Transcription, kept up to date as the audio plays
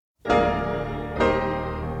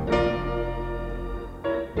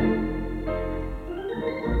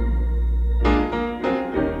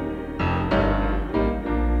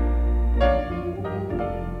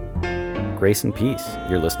Grace and peace.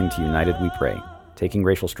 You're listening to United We Pray. Taking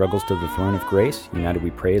racial struggles to the throne of grace, United We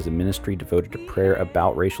Pray is a ministry devoted to prayer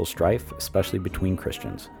about racial strife, especially between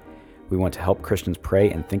Christians. We want to help Christians pray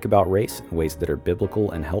and think about race in ways that are biblical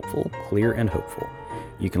and helpful, clear and hopeful.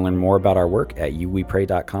 You can learn more about our work at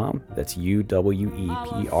uwepray.com. That's uwepray.com,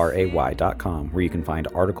 where you can find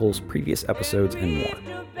articles, previous episodes, and more.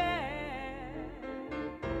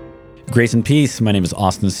 Grace and peace. My name is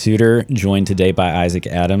Austin Suter, joined today by Isaac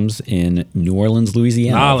Adams in New Orleans,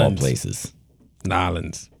 Louisiana, of all places.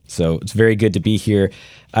 Nolans. So it's very good to be here.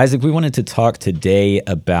 Isaac, we wanted to talk today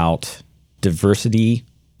about diversity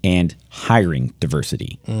and hiring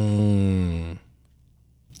diversity. And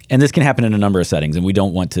this can happen in a number of settings, and we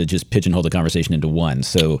don't want to just pigeonhole the conversation into one.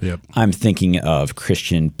 So I'm thinking of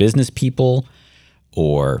Christian business people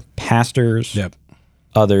or pastors,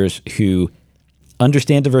 others who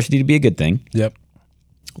understand diversity to be a good thing,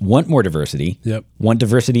 want more diversity, want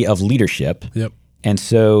diversity of leadership, and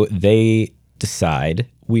so they decide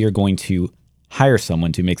we are going to hire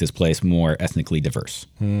someone to make this place more ethnically diverse.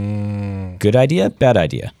 Good idea, bad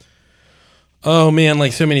idea? Oh man,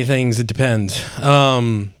 like so many things, it depends.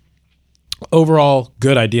 Overall,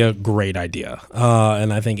 good idea, great idea.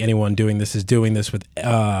 And I think anyone doing this is doing this with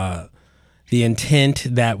the intent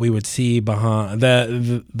that we would see behind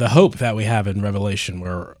the hope that we have in Revelation,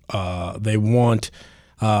 where they want,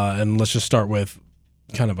 and let's just start with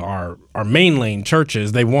kind of our main lane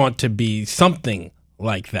churches. They want to be something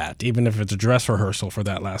like that, even if it's a dress rehearsal for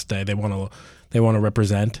that last day. They want to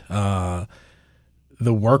represent the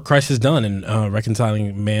work Christ has done in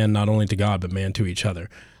reconciling man not only to God but man to each other.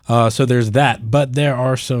 So there's that, but there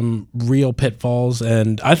are some real pitfalls,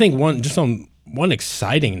 and I think on one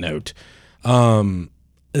exciting note.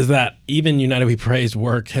 Is that even United We Pray's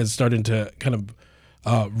work has started to kind of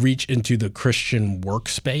reach into the Christian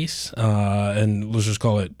workspace, and let's just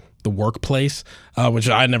call it the workplace, which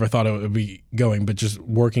I never thought it would be going, but just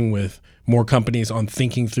working with more companies on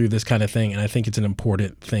thinking through this kind of thing. And I think it's an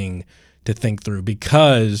important thing to think through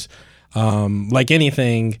because, like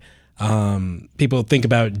anything, people think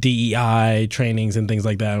about DEI trainings and things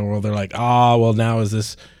like that, or they're like, well, now is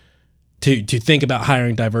this... To think about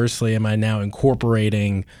hiring diversely, am I now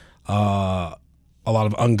incorporating a lot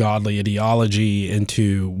of ungodly ideology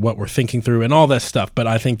into what we're thinking through and all that stuff? But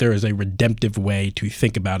I think there is a redemptive way to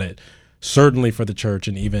think about it, certainly for the church,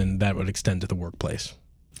 and even that would extend to the workplace.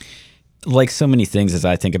 Like so many things, as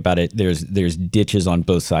I think about it, there's ditches on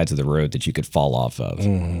both sides of the road that you could fall off of.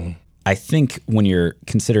 I think when you're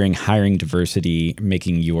considering hiring diversity,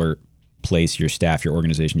 making your place, your staff, your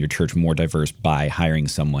organization, your church more diverse by hiring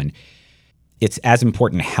someone, it's as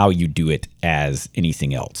important how you do it as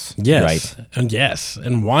anything else. Yes. Right?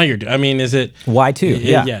 And why you're doing it. I mean, is it... Why too?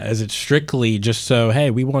 Yeah. Is it strictly just so,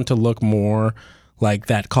 hey, we want to look more like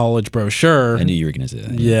that college brochure? I knew you were going to say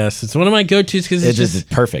that. Yes. It's one of my go-tos because it's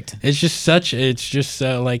just perfect. It's just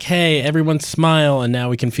like, hey, everyone smile and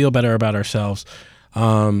now we can feel better about ourselves.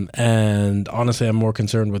 And honestly, I'm more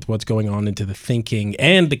concerned with what's going on into the thinking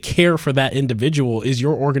and the care for that individual. Is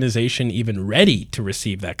your organization even ready to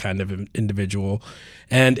receive that kind of individual?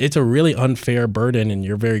 And it's a really unfair burden, and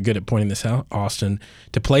you're very good at pointing this out, Austin,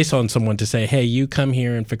 to place on someone to say, hey, you come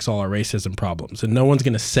here and fix all our racism problems. And no one's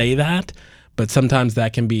going to say that, but sometimes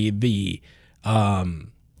that can be the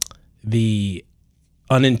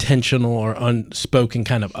unintentional or unspoken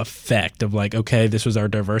kind of effect of like, okay, this was our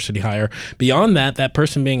diversity hire. Beyond that, that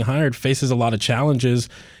person being hired faces a lot of challenges,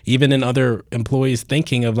 even in other employees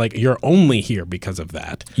thinking of like, you're only here because of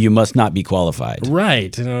that. You must not be qualified.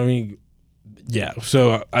 Right. You know, I mean, yeah.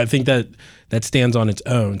 So I think that stands on its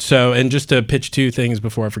own. So, and just to pitch two things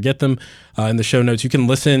before I forget them, in the show notes, you can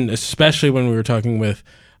listen, especially when we were talking with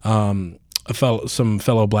some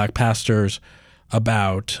fellow Black pastors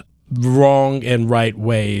about wrong and right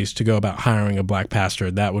ways to go about hiring a Black pastor.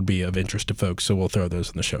 That would be of interest to folks, so we'll throw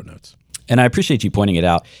those in the show notes. And I appreciate you pointing it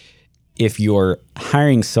out. If you're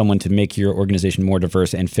hiring someone to make your organization more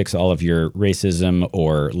diverse and fix all of your racism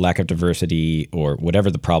or lack of diversity or whatever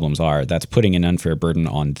the problems are, that's putting an unfair burden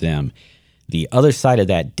on them. The other side of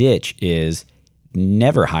that ditch is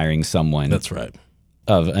never hiring someone That's right.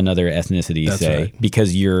 of another ethnicity, That's say, right.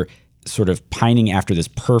 because you're sort of pining after this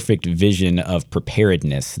perfect vision of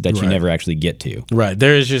preparedness that you never actually get to. Right.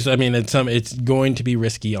 There is just, I mean, it's going to be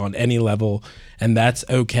risky on any level, and that's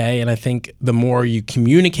okay. And I think the more you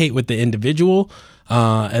communicate with the individual,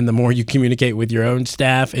 and the more you communicate with your own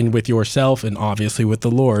staff and with yourself and obviously with the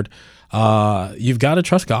Lord, you've got to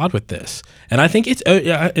trust God with this. And I think it's,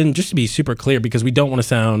 and just to be super clear, because we don't want to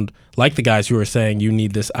sound like the guys who are saying you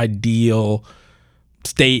need this ideal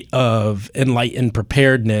state of enlightened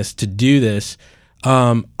preparedness to do this.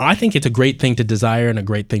 I think it's a great thing to desire and a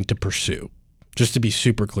great thing to pursue, just to be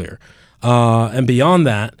super clear. And beyond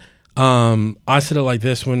that, I said it like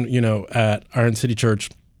this when, at Iron City Church,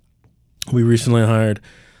 we recently hired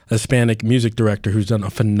a Hispanic music director who's done a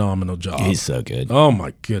phenomenal job. He's so good. Oh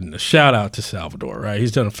my goodness. Shout out to Salvador, right?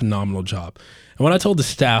 He's done a phenomenal job. And what I told the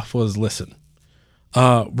staff was, listen,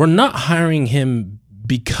 we're not hiring him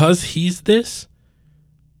because he's this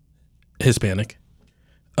Hispanic.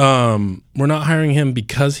 We're not hiring him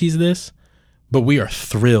because he's this, but we are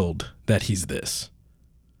thrilled that he's this.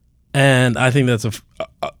 And I think that's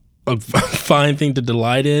a fine thing to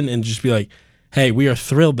delight in, and just be like, hey, we are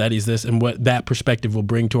thrilled that he's this, and what that perspective will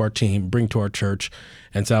bring to our team, bring to our church.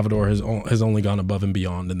 And Salvador has only gone above and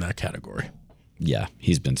beyond in that category. Yeah,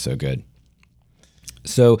 he's been so good.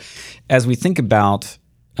 So as we think about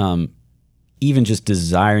even just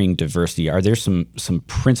desiring diversity, are there some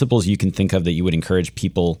principles you can think of that you would encourage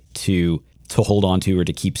people to hold on to or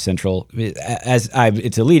to keep central?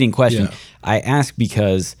 It's a leading question. Yeah. I ask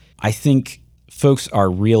because I think folks are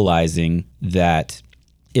realizing that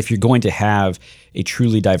if you're going to have a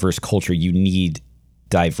truly diverse culture, you need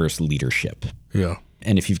diverse leadership. Yeah.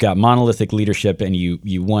 And if you've got monolithic leadership and you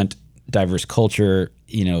want diverse culture,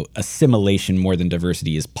 assimilation more than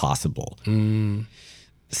diversity is possible.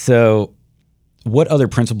 So what other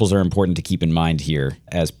principles are important to keep in mind here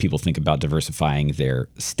as people think about diversifying their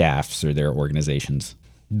staffs or their organizations?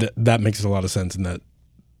 That makes a lot of sense, and that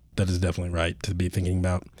is definitely right to be thinking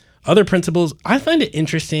about. Other principles, I find it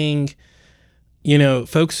interesting,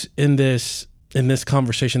 folks in this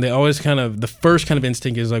conversation, they always the first kind of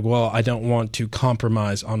instinct is like, well, I don't want to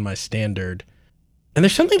compromise on my standard. And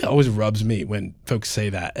there's something that always rubs me when folks say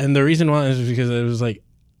that. And the reason why is because it was like,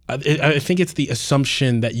 I think it's the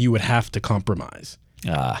assumption that you would have to compromise.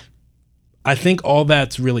 I think all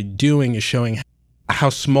that's really doing is showing how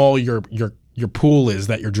small your pool is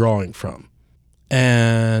that you're drawing from.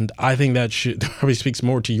 And I think that probably speaks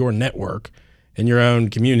more to your network and your own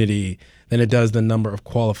community than it does the number of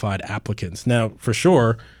qualified applicants. Now, for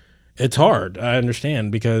sure, it's hard. I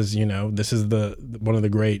understand, because, this is one of the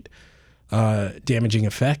great damaging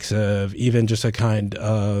effects of even just a kind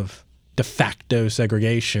of de facto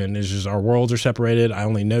segregation is just our worlds are separated. I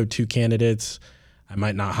only know 2 candidates. I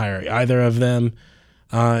might not hire either of them.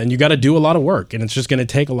 And you got to do a lot of work, and it's just going to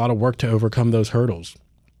take a lot of work to overcome those hurdles.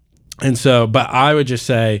 And so, but I would just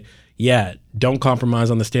say, yeah, don't compromise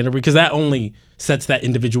on the standard, because that only sets that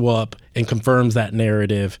individual up and confirms that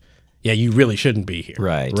narrative. Yeah, you really shouldn't be here.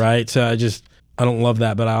 Right. Right. So I don't love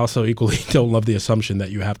that, but I also equally don't love the assumption that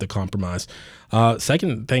you have to compromise.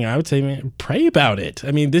 Second thing I would say, man, pray about it.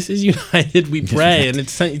 I mean, this is United, we pray, and it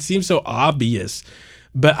seems so obvious.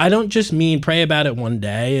 But I don't just mean pray about it one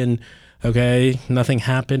day and, okay, nothing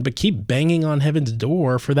happened, but keep banging on heaven's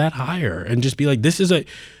door for that hire, and just be like, this is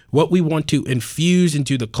what we want to infuse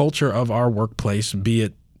into the culture of our workplace, be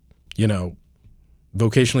it,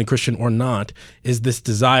 vocationally Christian or not, is this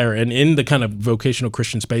desire. And in the kind of vocational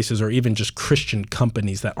Christian spaces, or even just Christian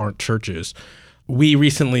companies that aren't churches, we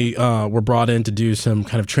recently were brought in to do some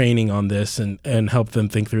kind of training on this and help them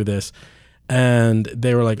think through this. And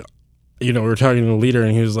they were like, we were talking to the leader,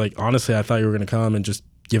 and he was like, honestly, I thought you were going to come and just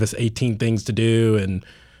give us 18 things to do. And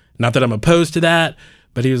not that I'm opposed to that,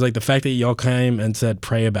 but he was like, the fact that y'all came and said,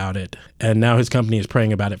 pray about it. And now his company is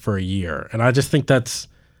praying about it for a year. And I just think that's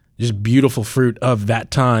just beautiful fruit of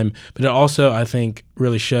that time. But it also, I think,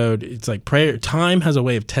 really showed, it's like time has a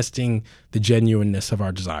way of testing the genuineness of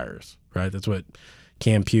our desires, right? That's what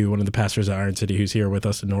Cam Pugh, one of the pastors at Iron City who's here with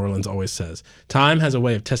us in New Orleans, always says. Time has a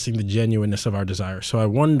way of testing the genuineness of our desires. So I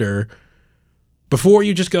wonder, before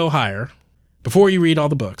you just go hire, before you read all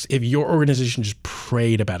the books, if your organization just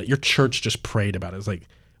prayed about it, your church just prayed about it, it's like,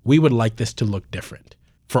 we would like this to look different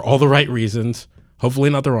for all the right reasons,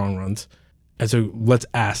 hopefully not the wrong ones. And so let's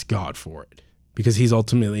ask God for it, because he's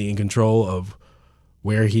ultimately in control of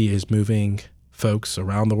where he is moving folks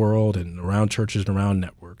around the world and around churches and around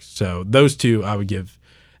networks. So those two I would give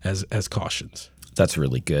as cautions. That's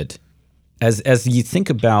really good. As you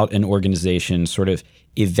think about an organization sort of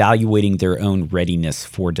evaluating their own readiness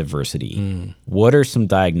for diversity, what are some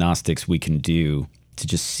diagnostics we can do to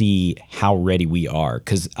just see how ready we are?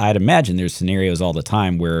 Because I'd imagine there's scenarios all the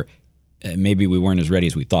time where maybe we weren't as ready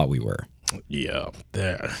as we thought we were. Yeah,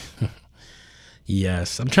 there.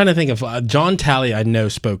 Yes. I'm trying to think of John Talley, I know,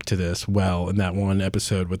 spoke to this well in that one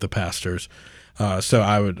episode with the pastors. So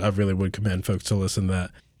I really would commend folks to listen to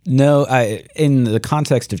that. No, in the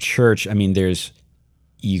context of church, I mean,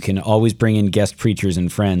 you can always bring in guest preachers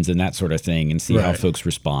and friends and that sort of thing and see how folks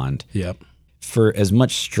respond. Yep. For as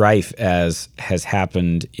much strife as has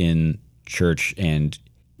happened in church and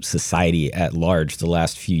society at large the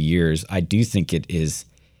last few years, I do think it is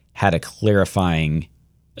had a clarifying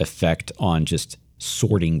effect on just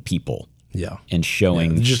sorting people. Yeah. And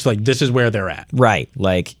showing just like this is where they're at. Right.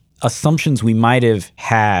 Like assumptions we might have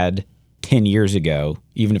had 10 years ago,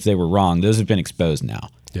 even if they were wrong, those have been exposed now.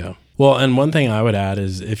 Yeah. Well, and one thing I would add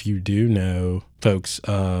is if you do know folks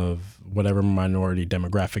of whatever minority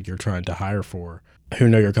demographic you're trying to hire for who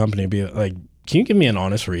know your company, be like, can you give me an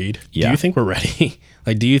honest read? Yeah. Do you think we're ready?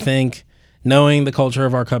 Like, do you think, knowing the culture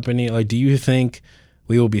of our company, like, do you think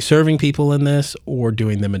we will be serving people in this or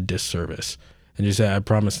doing them a disservice? And you say, I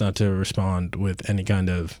promise not to respond with any kind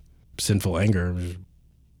of sinful anger.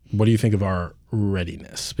 What do you think of our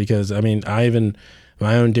readiness? Because, I mean,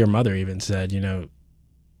 my own dear mother even said,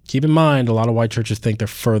 keep in mind, a lot of white churches think they're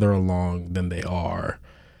further along than they are.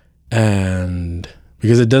 And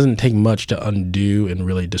because it doesn't take much to undo and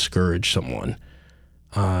really discourage someone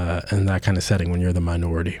in that kind of setting when you're the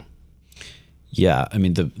minority. Yeah, I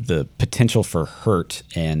mean, the potential for hurt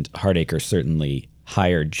and heartache are certainly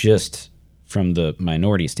higher just from the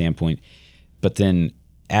minority standpoint, but then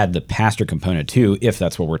add the pastor component too, if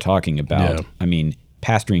that's what we're talking about. Yeah. I mean,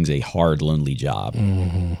 pastoring's a hard, lonely job.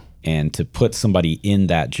 Mm-hmm. And to put somebody in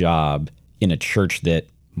that job in a church that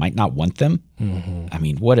might not want them, mm-hmm. I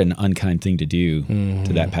mean, what an unkind thing to do mm-hmm.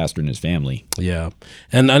 to that pastor and his family. Yeah.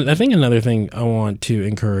 And I think another thing I want to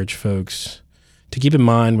encourage folks to keep in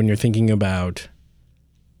mind when you're thinking about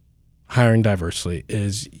hiring diversely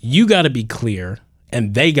is you got to be clear,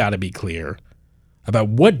 and they got to be clear about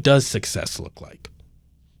what does success look like.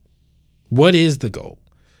 What is the goal?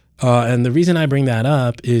 And the reason I bring that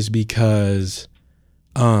up is because,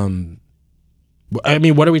 what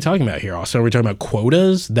are we talking about here? Also, are we talking about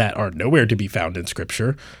quotas that are nowhere to be found in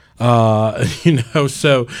Scripture? And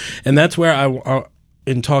that's where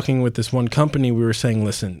in talking with this one company, we were saying,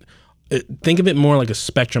 listen, think of it more like a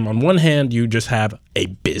spectrum. On one hand, you just have a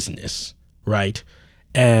business, right?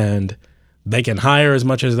 And they can hire as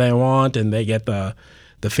much as they want, and they get the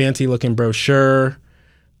fancy looking brochure.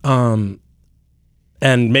 And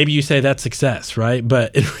maybe you say that's success, right?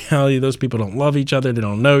 But in reality, those people don't love each other. They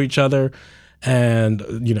don't know each other. And,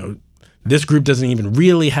 this group doesn't even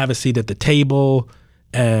really have a seat at the table.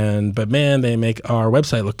 But man, they make our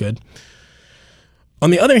website look good. On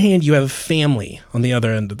the other hand, you have family on the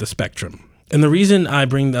other end of the spectrum. And the reason I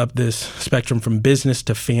bring up this spectrum from business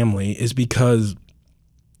to family is because,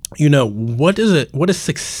 what does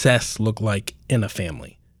success look like in a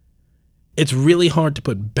family? It's really hard to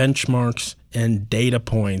put benchmarks and data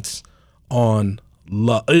points on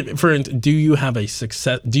love. For instance, do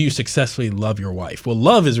you successfully love your wife? Well,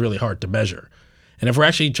 love is really hard to measure. And if we're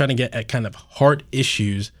actually trying to get at kind of heart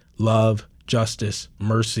issues, love, justice,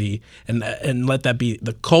 mercy, and let that be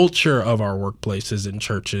the culture of our workplaces and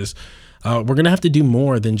churches, we're going to have to do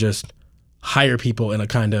more than just hire people in a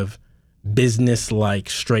kind of business-like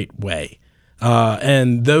straight way.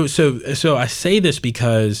 So I say this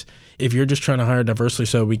because if you're just trying to hire diversely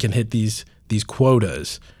so we can hit these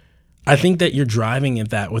quotas, I think that you're driving at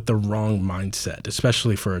that with the wrong mindset,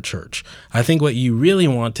 especially for a church. I think what you really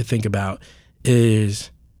want to think about is,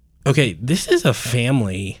 okay, this is a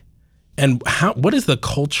family, and what is the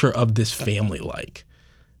culture of this family like?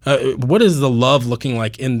 What is the love looking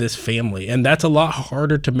like in this family? And that's a lot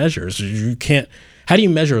harder to measure. So how do you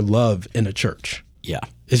measure love in a church? Yeah.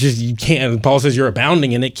 It's just, you can't. Paul says you're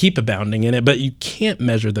abounding in it, keep abounding in it, but you can't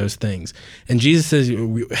measure those things. And Jesus says,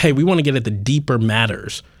 hey, we want to get at the deeper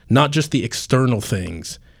matters, not just the external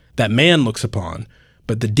things that man looks upon,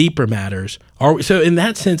 but the deeper matters. So in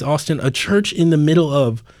that sense, Austin, a church in the middle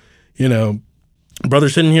of, brother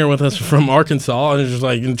sitting here with us from Arkansas, and it's just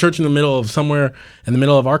like in church in the middle of somewhere in the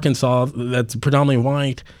middle of Arkansas that's predominantly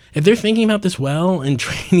white, if they're thinking about this well and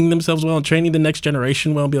training themselves well and training the next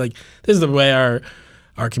generation well, and be like, this is the way our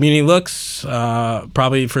community looks,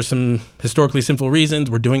 probably for some historically sinful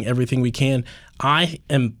reasons, we're doing everything we can. I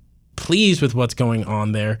am pleased with what's going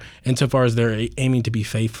on there insofar as they're aiming to be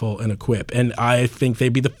faithful and equip. And I think they'd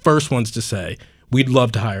be the first ones to say, we'd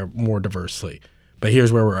love to hire more diversely, but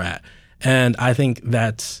here's where we're at. And I think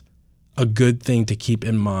that's a good thing to keep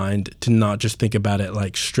in mind, to not just think about it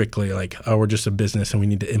like strictly like, oh, we're just a business and we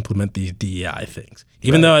need to implement these DEI things.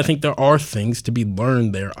 Even though I think there are things to be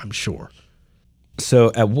learned there, I'm sure.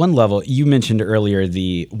 So at one level, you mentioned earlier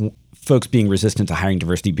the folks being resistant to hiring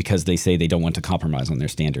diversity because they say they don't want to compromise on their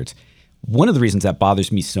standards. One of the reasons that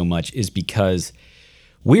bothers me so much is because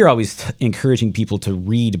we are always encouraging people to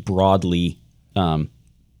read broadly,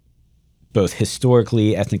 both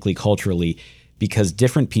historically, ethnically, culturally, because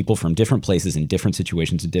different people from different places in different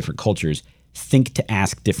situations and different cultures think to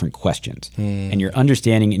ask different questions. And your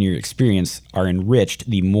understanding and your experience are enriched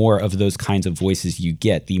the more of those kinds of voices you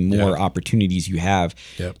get, the more opportunities you have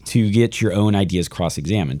to get your own ideas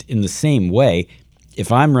cross-examined. In the same way,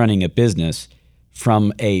 if I'm running a business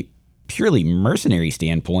from a purely mercenary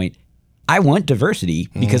standpoint, I want diversity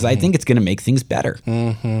because I think it's going to make things better.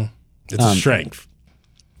 It's a strength.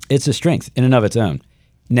 It's a strength in and of its own.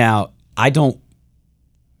 Now, I don't,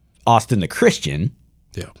 Austin the Christian,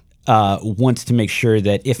 wants to make sure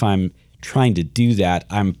that if I'm trying to do that,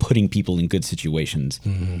 I'm putting people in good situations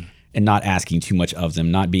and not asking too much of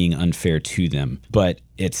them, not being unfair to them. But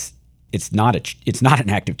it's not an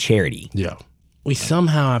act of charity. Yeah. We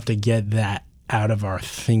somehow have to get that out of our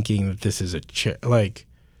thinking that this is like,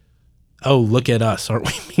 oh, look at us. Aren't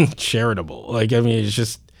we being charitable? Like, I mean, it's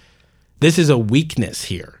just, this is a weakness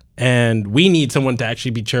here. And we need someone to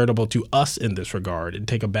actually be charitable to us in this regard and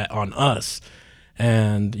take a bet on us.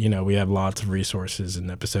 And, you know, we have lots of resources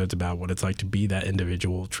and episodes about what it's like to be that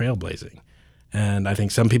individual trailblazing. And I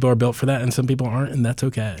think some people are built for that and some people aren't, and that's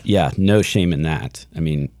okay. Yeah, no shame in that. I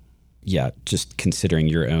mean, yeah, just considering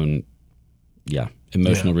your own,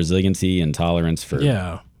 emotional resiliency and tolerance for...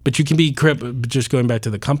 Yeah, but you can be just going back to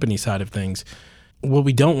the company side of things. What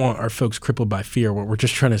we don't want are folks crippled by fear. What we're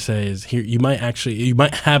just trying to say is here, you might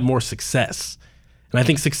have more success. And I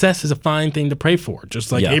think success is a fine thing to pray for.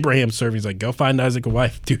 Just like Abraham served, he's like, go find Isaac a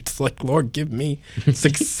wife. Dude, it's like, Lord, give me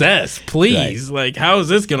success, please. Right. Like, how is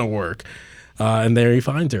this going to work? And there he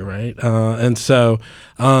finds her, right? And so,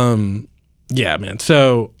 yeah, man.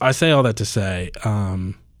 So I say all that to say,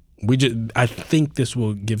 I think this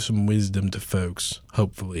will give some wisdom to folks,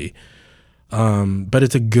 hopefully. But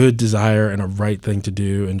it's a good desire and a right thing to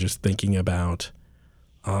do, and just thinking about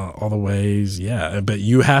all the ways, but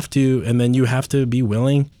you have to, and then you have to be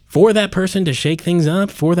willing for that person to shake things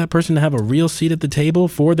up, for that person to have a real seat at the table,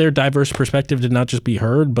 for their diverse perspective to not just be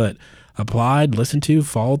heard, but applied, listened to,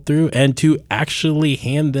 followed through, and to actually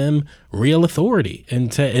hand them real authority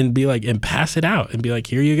and be like, and pass it out and be like,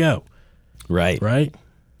 here you go. Right.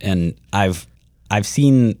 And I've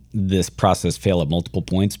seen this process fail at multiple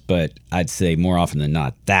points, but I'd say more often than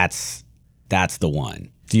not, that's the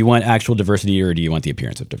one. Do you want actual diversity or do you want the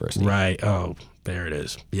appearance of diversity? Right. Oh, there it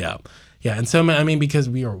is. Yeah. Yeah. And so, I mean, because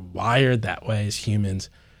we are wired that way as humans,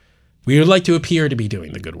 we would like to appear to be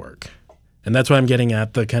doing the good work. And that's why I'm getting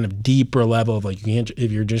at the kind of deeper level of like, if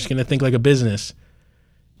you're just going to think like a business,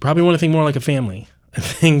 you probably want to think more like a family. And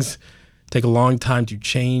things take a long time to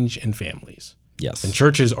change in families. Yes. And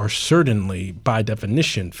churches are certainly, by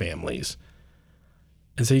definition, families.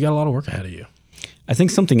 And so you got a lot of work ahead of you. I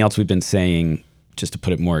think something else we've been saying, just to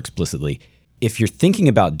put it more explicitly, if you're thinking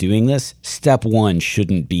about doing this, step one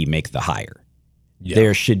shouldn't be make the hire. Yeah.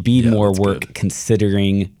 There should be more work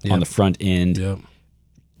considering on the front end,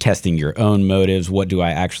 testing your own motives. Why do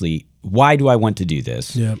I want to do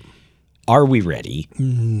this? Yep. Are we ready?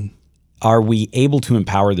 Mm-hmm. Are we able to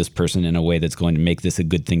empower this person in a way that's going to make this a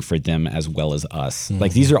good thing for them as well as us? Mm-hmm.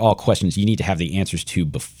 Like, these are all questions you need to have the answers to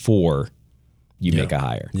before you make a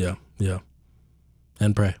hire. Yeah. Yeah.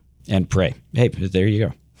 And pray. Hey, there you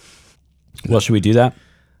go. Well, should we do that?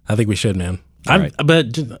 I think we should, man.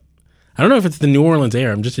 But I don't know if it's the New Orleans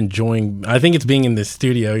air. I'm just enjoying. I think it's being in this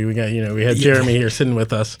studio. We had Jeremy here sitting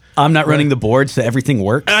with us. I'm not running the board, so everything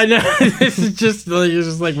works. I know. This is just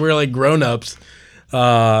like we're like grown-ups.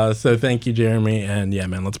 So thank you, Jeremy. And yeah,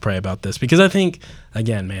 man, let's pray about this, because I think,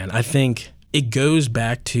 again, man, I think it goes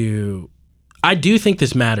back to, I do think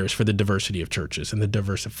this matters for the diversity of churches and the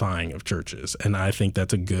diversifying of churches. And I think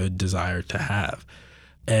that's a good desire to have.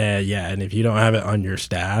 And if you don't have it on your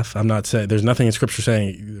staff, I'm not saying, there's nothing in Scripture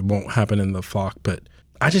saying it won't happen in the flock, but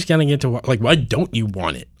I just gotta get to, like, why don't you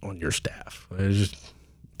want it on your staff?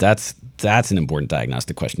 That's an important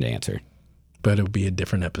diagnostic question to answer. But it would be a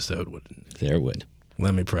different episode, wouldn't it? There would.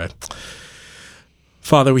 Let me pray.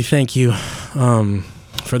 Father, we thank you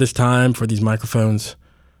for this time, for these microphones.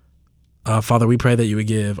 Father, we pray that you would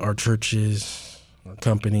give our churches, our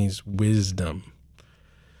companies, wisdom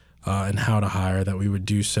and how to hire, that we would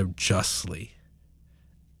do so justly.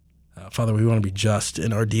 Father, we want to be just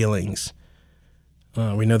in our dealings.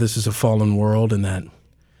 We know this is a fallen world and that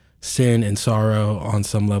sin and sorrow on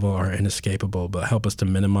some level are inescapable, but help us to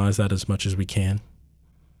minimize that as much as we can.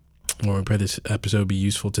 Lord, we pray this episode be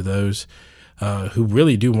useful to those who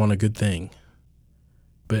really do want a good thing,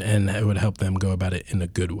 and it would help them go about it in a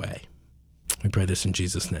good way. We pray this in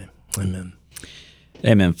Jesus' name. Amen.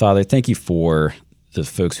 Amen. Father, thank you for the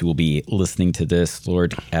folks who will be listening to this,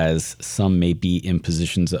 Lord, as some may be in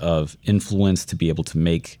positions of influence to be able to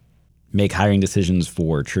make hiring decisions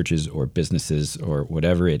for churches or businesses or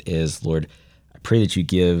whatever it is. Lord, I pray that you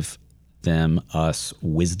give them, us,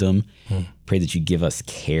 wisdom. Pray that you give us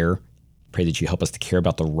care. Pray that you help us to care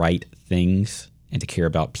about the right things and to care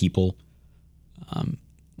about people.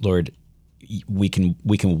 Lord, we can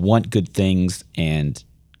want good things and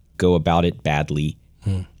go about it badly.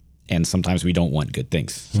 And sometimes we don't want good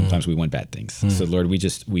things. Sometimes we want bad things. So Lord, we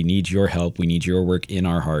need your help. We need your work in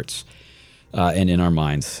our hearts and in our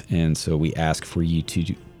minds. And so we ask for you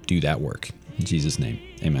to do that work. In Jesus' name,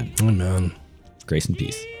 amen. Amen. Grace and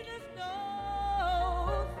peace.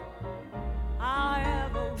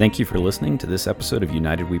 Thank you for listening to this episode of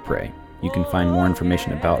United We Pray. You can find more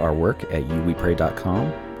information about our work at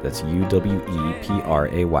uwepray.com. That's uwepray.com.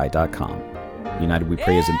 United We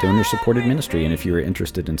Pray is a donor-supported ministry, and if you are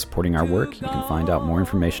interested in supporting our work, you can find out more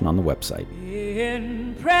information on the website.